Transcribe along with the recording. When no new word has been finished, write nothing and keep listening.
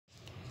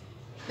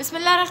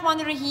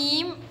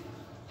Bismillahirrahmanirrahim.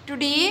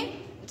 Today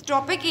the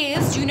topic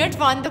is Unit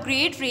 1, The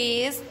Great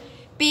Race,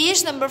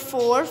 page number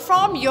 4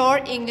 from your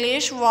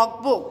English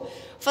workbook.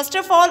 First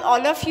of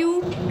all of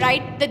you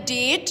write the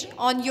date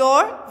on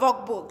your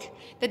workbook.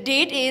 The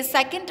date is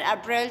 2nd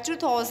April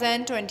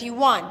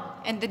 2021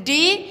 and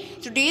today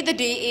the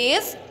day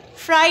is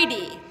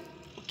Friday.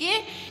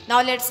 Okay,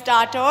 now let's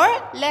start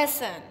our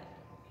lesson.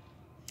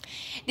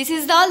 This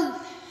is the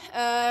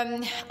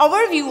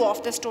overview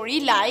of the story,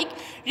 like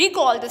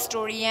recall the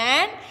story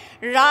and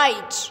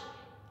write.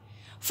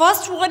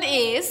 First one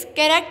is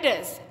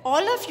characters.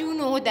 All of you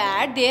know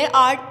that there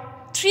are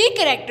 3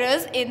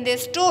 characters in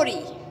this story.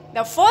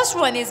 The first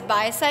one is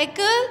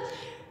bicycle,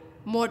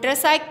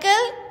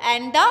 motorcycle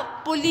and the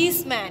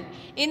policeman.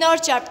 In our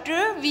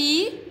chapter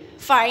we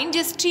find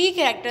just 3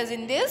 characters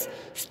in this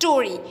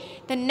story.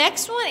 The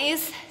next one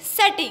is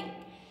setting.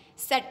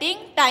 Setting,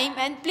 time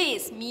and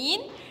place,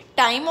 mean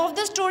time of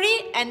the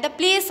story and the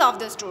place of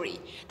the story.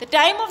 The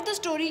time of the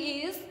story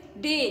is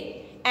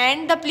day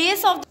and the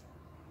place of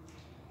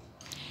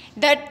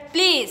the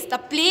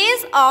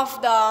place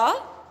of the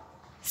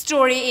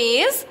story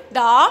is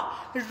the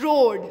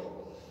road.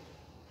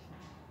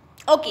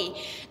 Okay,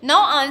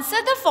 now answer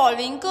the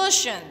following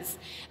questions.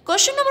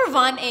 Question number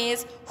 1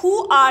 is,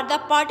 who are the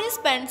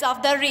participants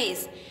of the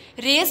race?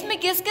 Race में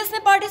किस-किसने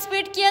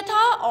participate किया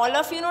था? All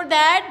of you know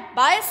that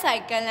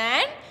bicycle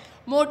and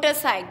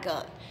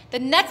motorcycle. The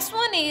next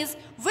one is,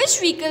 which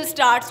vehicle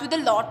starts with a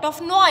lot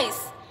of noise?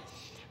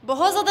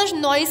 बहुत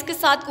ज़्यादा noise के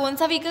साथ कौन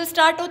सा vehicle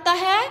start होता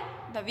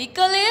है? The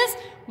vehicle is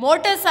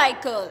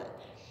motorcycle.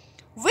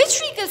 Which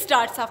vehicle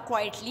starts off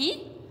quietly?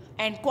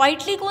 And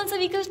quietly कौन सा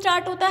vehicle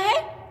start होता है?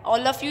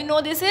 All of you know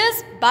this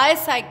is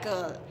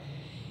bicycle.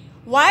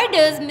 Why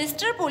does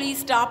Mr. Police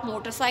stop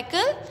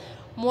motorcycle?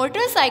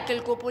 Motorcycle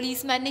को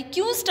policeman ने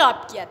क्यों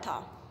stop किया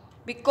था?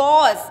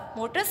 Because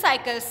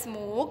motorcycle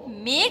smoke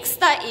makes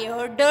the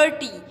air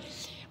dirty.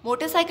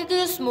 Motorcycle का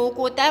जो स्मोक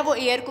होता है वो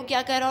एयर को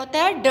क्या कर रहा होता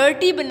है?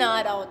 डर्टी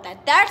बना रहा होता है.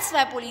 That's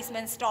why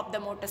policeman stop the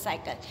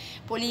motorcycle.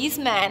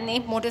 Policeman ने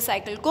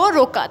मोटरसाइकिल को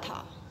रोका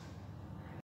था.